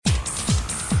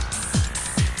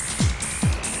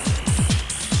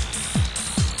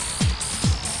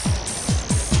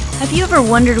Have you ever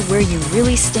wondered where you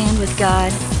really stand with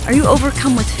God? Are you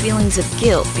overcome with feelings of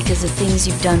guilt because of things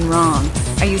you've done wrong?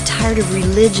 Are you tired of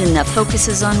religion that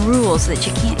focuses on rules that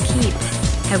you can't keep?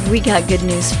 Have we got good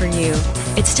news for you?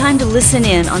 It's time to listen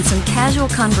in on some casual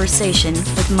conversation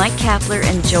with Mike Kapler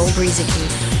and Joel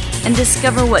Brueseke and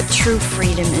discover what true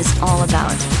freedom is all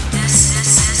about.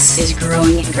 This is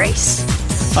Growing in Grace.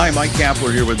 Hi, Mike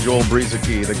Kapler here with Joel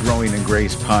Brueseke. The Growing in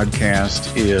Grace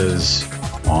podcast is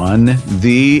on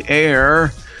the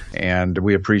air, and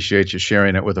we appreciate you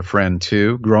sharing it with a friend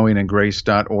too.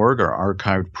 growingingrace.org are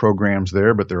archived programs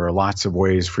there, but there are lots of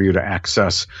ways for you to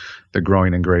access the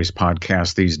Growing in Grace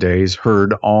podcast these days,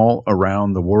 heard all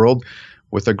around the world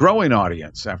with a growing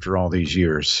audience after all these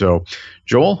years. So,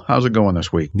 Joel, how's it going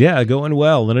this week? Yeah, going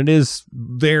well. And it is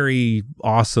very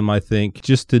awesome, I think,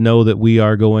 just to know that we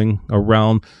are going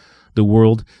around the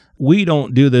world. We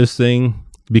don't do this thing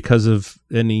because of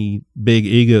any big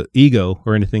ego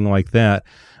or anything like that.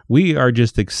 We are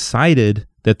just excited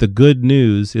that the good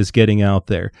news is getting out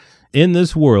there. In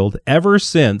this world, ever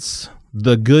since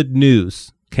the good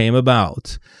news came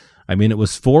about, I mean, it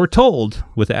was foretold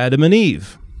with Adam and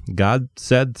Eve. God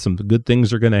said some good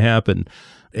things are going to happen,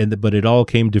 but it all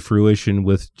came to fruition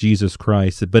with Jesus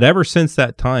Christ. But ever since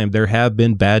that time, there have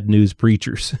been bad news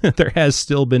preachers. There has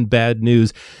still been bad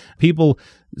news. People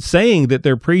saying that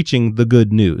they're preaching the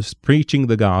good news, preaching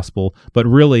the gospel, but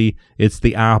really it's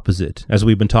the opposite, as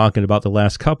we've been talking about the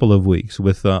last couple of weeks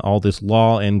with all this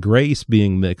law and grace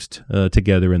being mixed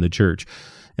together in the church.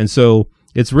 And so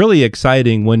it's really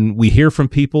exciting when we hear from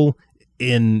people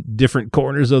in different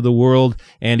corners of the world,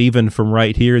 and even from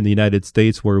right here in the United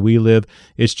States where we live.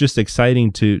 It's just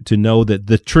exciting to know that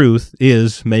the truth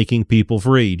is making people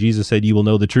free. Jesus said, "You will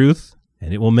know the truth,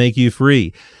 and it will make you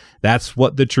free." That's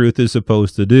what the truth is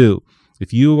supposed to do.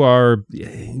 If you are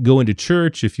going to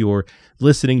church, if you're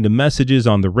listening to messages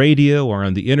on the radio or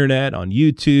on the internet, on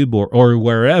YouTube or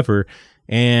wherever,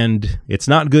 and it's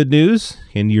not good news,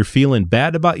 and you're feeling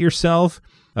bad about yourself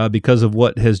because of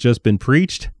what has just been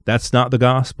preached, that's not the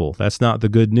gospel. That's not the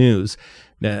good news.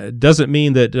 It doesn't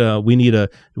mean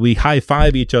that we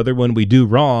high-five each other when we do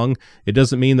wrong. It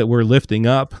doesn't mean that we're lifting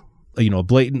up a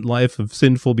blatant life of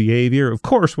sinful behavior. Of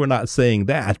course, we're not saying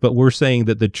that, but we're saying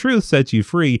that the truth sets you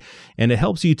free, and it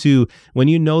helps you to, when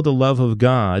you know the love of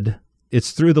God,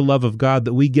 it's through the love of God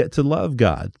that we get to love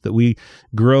God, that we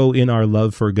grow in our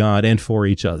love for God and for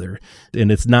each other. And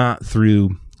it's not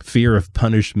through fear of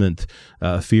punishment,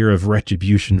 fear of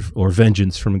retribution or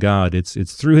vengeance from God.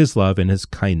 It's through his love and his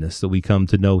kindness that we come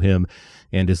to know him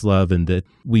and his love, and that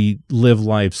we live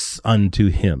lives unto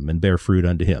him and bear fruit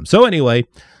unto him. So anyway,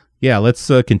 yeah, let's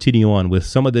continue on with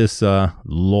some of this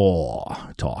law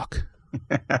talk.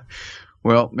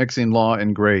 Well, mixing law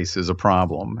and grace is a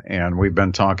problem, and we've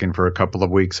been talking for a couple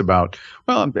of weeks about,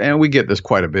 and we get this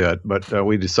quite a bit, but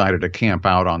we decided to camp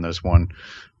out on this one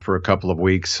for a couple of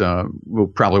weeks. We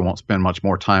probably won't spend much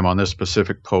more time on this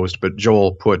specific post, but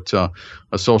Joel put a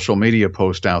social media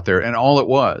post out there, and all it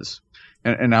was,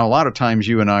 and now a lot of times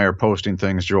you and I are posting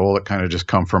things, Joel, that kind of just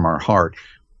come from our heart.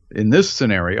 In this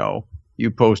scenario, you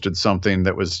posted something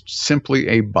that was simply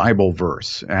a Bible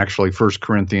verse, actually 1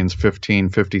 Corinthians 15,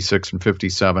 56, and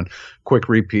 57. Quick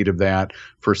repeat of that.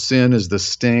 "For sin is the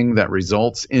sting that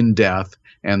results in death,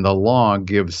 and the law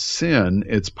gives sin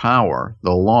its power."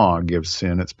 The law gives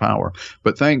sin its power.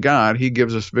 But thank God, he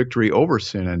gives us victory over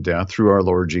sin and death through our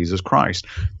Lord Jesus Christ.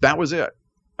 That was it,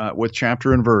 with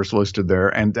chapter and verse listed there.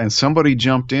 And somebody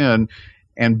jumped in,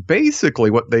 and basically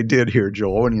what they did here,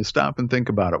 Joel, when you stop and think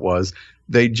about it, was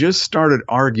they just started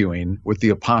arguing with the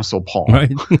Apostle Paul.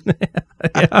 Right.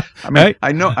 Yeah. I mean, right.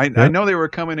 I know they were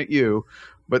coming at you,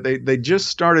 but they just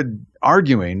started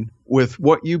arguing with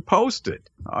what you posted,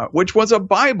 which was a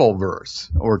Bible verse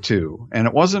or two. And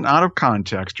it wasn't out of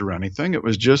context or anything. It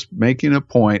was just making a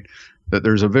point that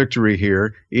there's a victory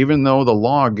here, even though the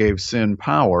law gave sin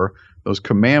power. Those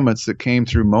commandments that came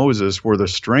through Moses were the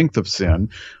strength of sin.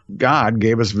 God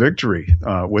gave us victory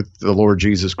with the Lord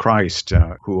Jesus Christ,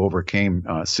 who overcame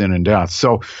sin and death.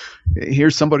 So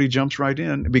here somebody jumps right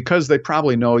in because they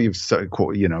probably know you've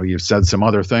said some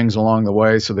other things along the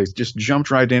way. So they just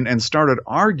jumped right in and started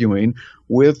arguing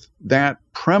with that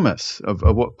premise of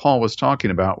what Paul was talking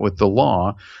about, with the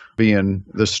law being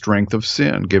the strength of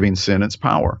sin, giving sin its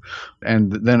power.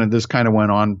 And then this kind of went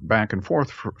on back and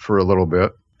forth for a little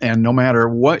bit. And no matter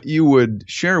what you would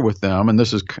share with them, and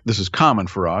this is common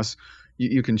for us,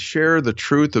 you can share the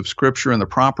truth of Scripture in the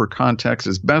proper context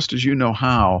as best as you know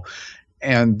how,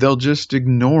 and they'll just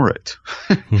ignore it.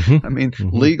 I mean,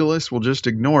 legalists will just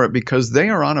ignore it because they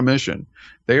are on a mission.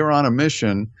 They are on a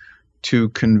mission to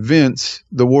convince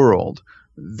the world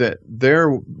that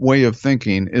their way of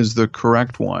thinking is the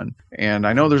correct one. And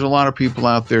I know there's a lot of people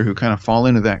out there who kind of fall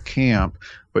into that camp.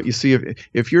 But you see,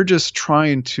 if you're just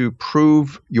trying to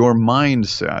prove your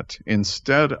mindset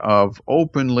instead of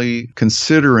openly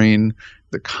considering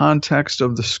the context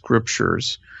of the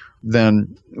scriptures,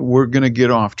 then we're going to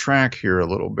get off track here a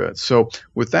little bit. So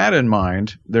with that in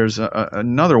mind, there's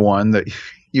another one that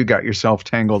you got yourself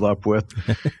tangled up with.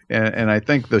 and I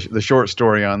think the short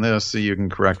story on this, so you can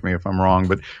correct me if I'm wrong,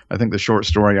 but I think the short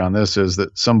story on this is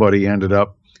that somebody ended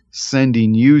up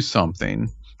sending you something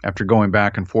after going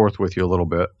back and forth with you a little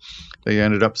bit. They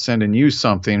ended up sending you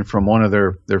something from one of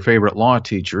their favorite law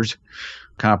teachers,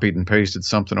 copied and pasted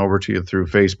something over to you through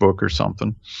Facebook or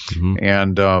something.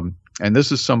 Mm-hmm. And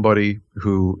this is somebody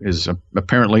who is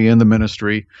apparently in the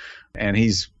ministry, and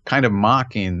he's kind of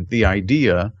mocking the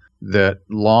idea that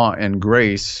law and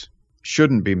grace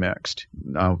shouldn't be mixed.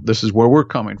 Now, this is where we're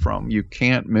coming from. You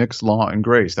can't mix law and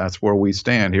grace. That's where we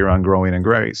stand here on Growing in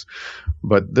Grace.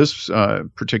 But this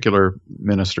particular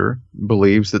minister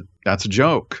believes that that's a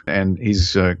joke. And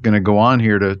he's going to go on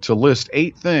here to list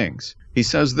 8 things. He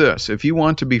says this: if you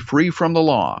want to be free from the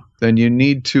law, then you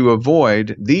need to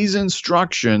avoid these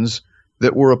instructions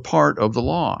that were a part of the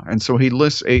law. And so he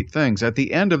lists 8 things. At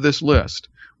the end of this list,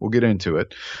 we'll get into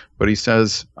it, but he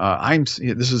says,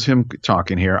 this is him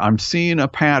talking here, I'm seeing a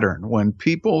pattern. When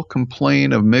people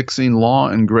complain of mixing law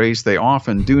and grace, they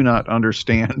often do not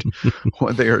understand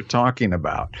what they are talking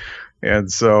about.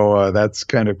 And so that's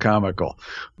kind of comical,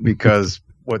 because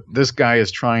what this guy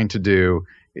is trying to do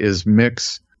is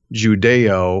mix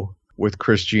Judeo with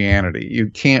Christianity. You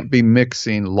can't be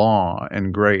mixing law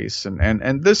and grace.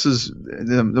 And this is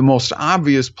the most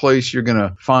obvious place you're going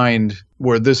to find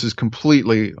where this is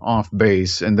completely off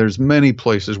base. And there's many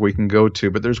places we can go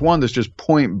to, but there's one that's just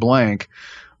point blank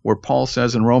where Paul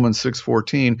says in Romans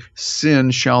 6:14,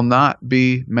 sin shall not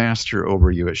be master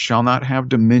over you. It shall not have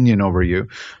dominion over you,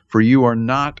 for you are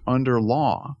not under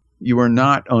law. You are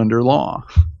not under law,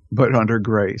 but under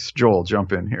grace. Joel,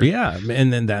 jump in here. Yeah,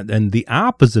 and the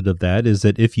opposite of that is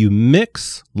that if you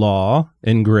mix law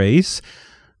and grace,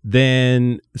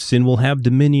 then sin will have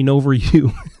dominion over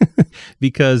you.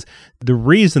 Because the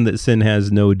reason that sin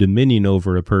has no dominion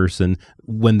over a person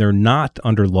when they're not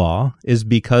under law is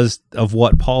because of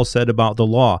what Paul said about the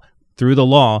law. Through the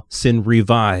law, sin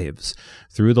revives.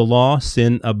 Through the law,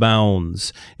 sin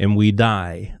abounds, and we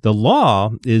die. The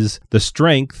law is the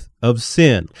strength of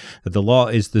sin. The law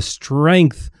is the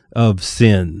strength of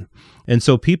sin. And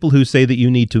so people who say that you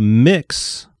need to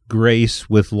mix grace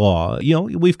with law,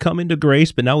 we've come into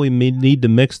grace, but now we need to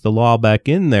mix the law back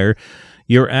in there.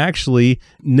 You're actually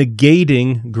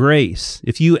negating grace.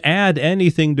 If you add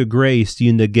anything to grace,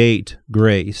 you negate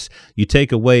grace. You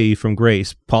take away from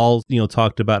grace. Paul,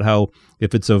 talked about how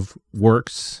if it's of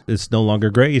works, it's no longer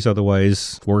grace.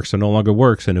 Otherwise, works are no longer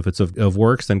works. And if it's of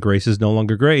works, then grace is no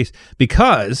longer grace.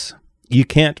 Because you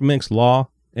can't mix law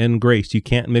and grace. You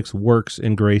can't mix works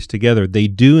and grace together. They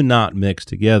do not mix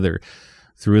together.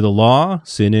 Through the law,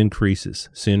 sin increases.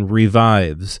 Sin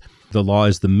revives. The law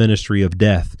is the ministry of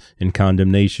death and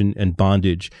condemnation and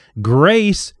bondage.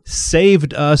 Grace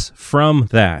saved us from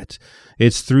that.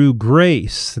 It's through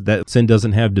grace that sin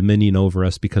doesn't have dominion over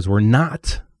us, because we're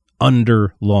not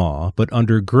under law, but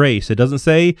under grace. It doesn't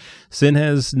say sin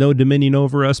has no dominion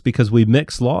over us because we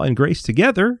mix law and grace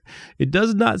together. It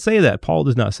does not say that. Paul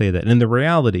does not say that. And in the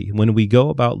reality, when we go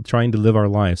about trying to live our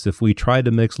lives, if we try to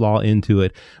mix law into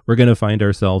it, we're going to find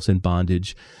ourselves in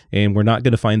bondage, and we're not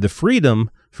going to find the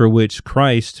freedom for which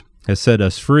Christ has set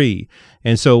us free.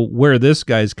 And so where this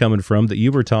guy's coming from that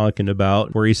you were talking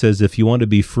about, where he says if you want to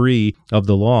be free of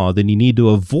the law, then you need to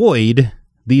avoid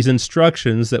these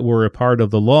instructions that were a part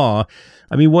of the law.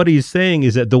 I mean, what he's saying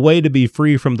is that the way to be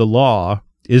free from the law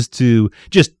is to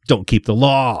just don't keep the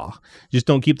law. Just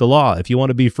don't keep the law. If you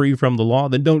want to be free from the law,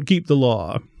 then don't keep the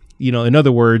law. In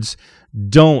other words,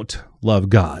 don't love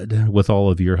God with all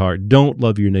of your heart. Don't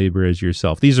love your neighbor as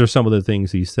yourself. These are some of the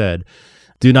things he said.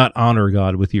 Do not honor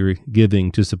God with your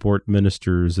giving to support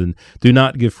ministers, and do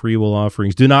not give free will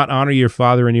offerings. Do not honor your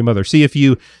father and your mother. See, if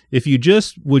you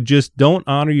just don't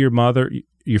honor your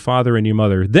father and your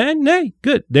mother, then hey,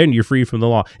 good. Then you're free from the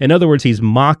law. In other words, he's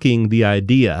mocking the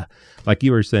idea, like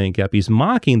you were saying, Cap. He's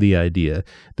mocking the idea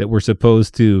that we're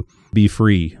supposed to be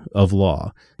free of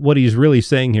law. What he's really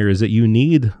saying here is that you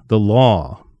need the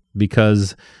law,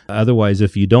 because otherwise,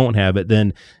 if you don't have it,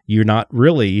 then you're not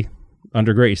really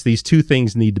under grace. These two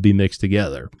things need to be mixed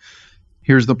together.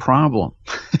 Here's the problem.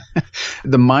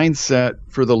 The mindset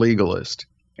for the legalist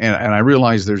And I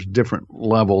realize there's different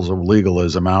levels of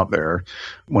legalism out there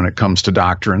when it comes to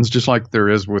doctrines, just like there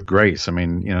is with grace. I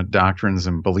mean, doctrines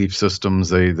and belief systems,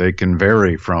 they can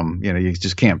vary from, you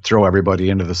just can't throw everybody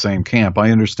into the same camp.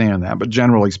 I understand that. But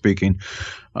generally speaking,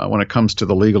 when it comes to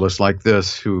the legalists like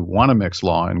this who want to mix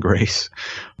law and grace,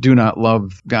 do not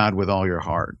love God with all your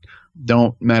heart.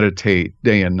 Don't meditate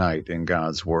day and night in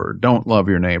God's word. Don't love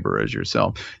your neighbor as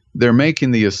yourself. They're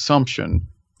making the assumption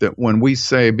that when we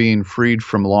say being freed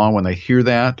from law, when they hear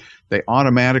that, they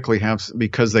automatically have,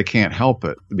 because they can't help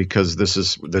it, because this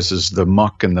is the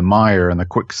muck and the mire and the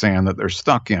quicksand that they're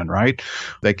stuck in, right?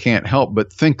 They can't help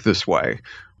but think this way.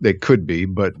 They could be,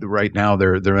 but right now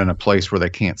they're in a place where they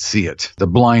can't see it. The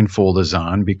blindfold is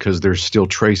on because there's still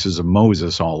traces of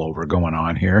Moses all over going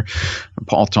on here.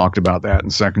 Paul talked about that in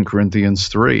 2 Corinthians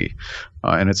 3.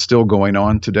 And it's still going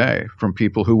on today from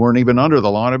people who weren't even under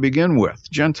the law to begin with,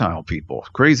 Gentile people.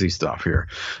 Crazy stuff here.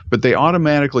 But they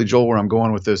automatically, Joel, where I'm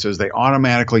going with this is they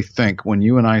automatically think when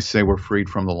you and I say we're freed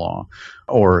from the law,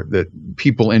 or that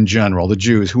people in general, the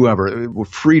Jews, whoever, were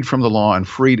freed from the law and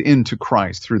freed into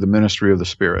Christ through the ministry of the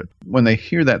Spirit. When they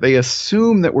hear that, they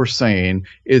assume that we're saying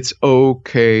it's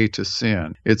okay to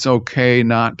sin. It's okay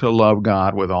not to love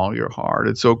God with all your heart.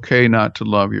 It's okay not to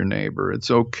love your neighbor. It's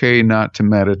okay not to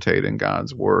meditate in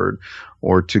God's word,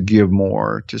 or to give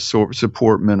more, to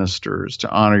support ministers, to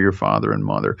honor your father and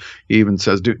mother. He even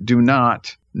says, do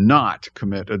not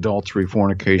commit adultery,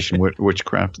 fornication,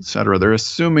 witchcraft, etc. They're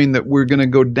assuming that we're going to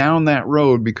go down that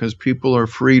road because people are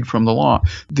freed from the law.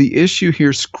 The issue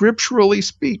here, scripturally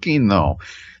speaking, though,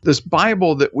 this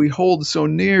Bible that we hold so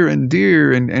near and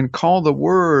dear and call the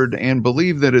Word and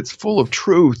believe that it's full of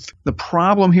truth, the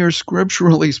problem here,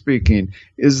 scripturally speaking,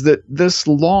 is that this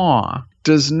law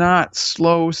does not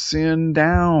slow sin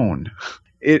down.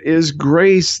 It is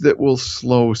grace that will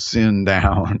slow sin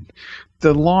down.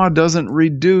 The law doesn't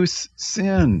reduce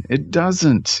sin. It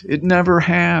doesn't. It never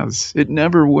has. It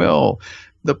never will.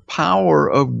 The power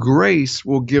of grace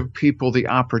will give people the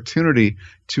opportunity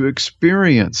to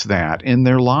experience that in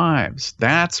their lives.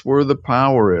 That's where the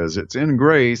power is. It's in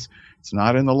grace. It's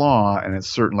not in the law, and it's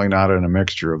certainly not in a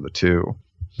mixture of the two.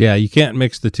 Yeah, you can't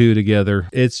mix the two together.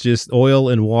 It's just oil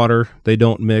and water. They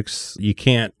don't mix. You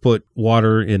can't put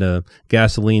water in a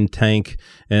gasoline tank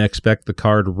and expect the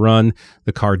car to run.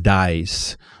 The car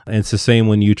dies. And it's the same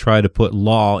when you try to put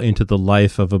law into the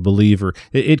life of a believer.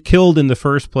 It killed in the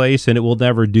first place, and it will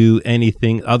never do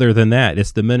anything other than that.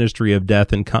 It's the ministry of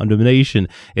death and condemnation.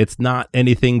 It's not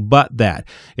anything but that.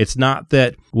 It's not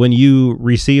that when you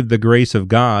receive the grace of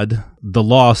God, the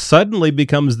law suddenly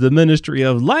becomes the ministry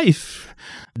of life.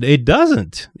 It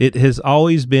doesn't. It has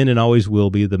always been and always will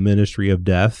be the ministry of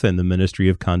death and the ministry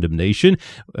of condemnation.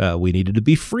 We needed to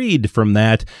be freed from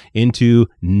that into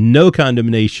no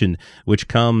condemnation, which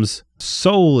comes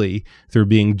solely through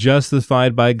being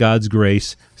justified by God's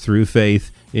grace through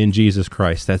faith in Jesus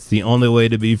Christ. That's the only way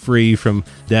to be free from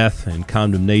death and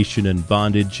condemnation and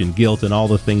bondage and guilt and all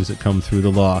the things that come through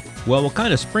the law. Well, we'll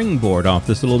kind of springboard off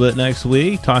this a little bit next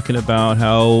week, talking about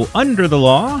how under the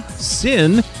law,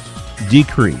 sin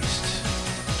decreased.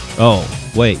 Oh,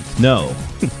 wait, no.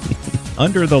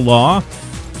 Under the law,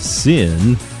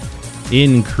 sin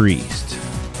increased.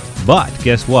 But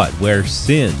guess what? Where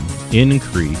sin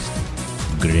increased,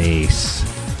 grace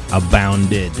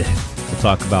abounded. We'll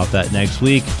talk about that next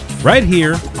week, right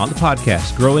here on the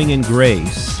podcast, Growing in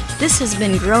Grace. This has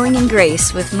been Growing in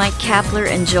Grace with Mike Kapler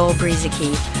and Joel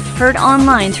Brueseke, heard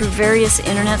online through various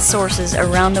internet sources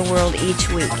around the world each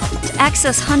week. To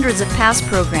access hundreds of past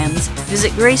programs,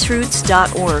 visit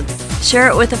graceroots.org. Share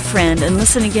it with a friend and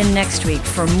listen again next week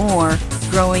for more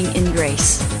Growing in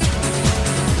Grace.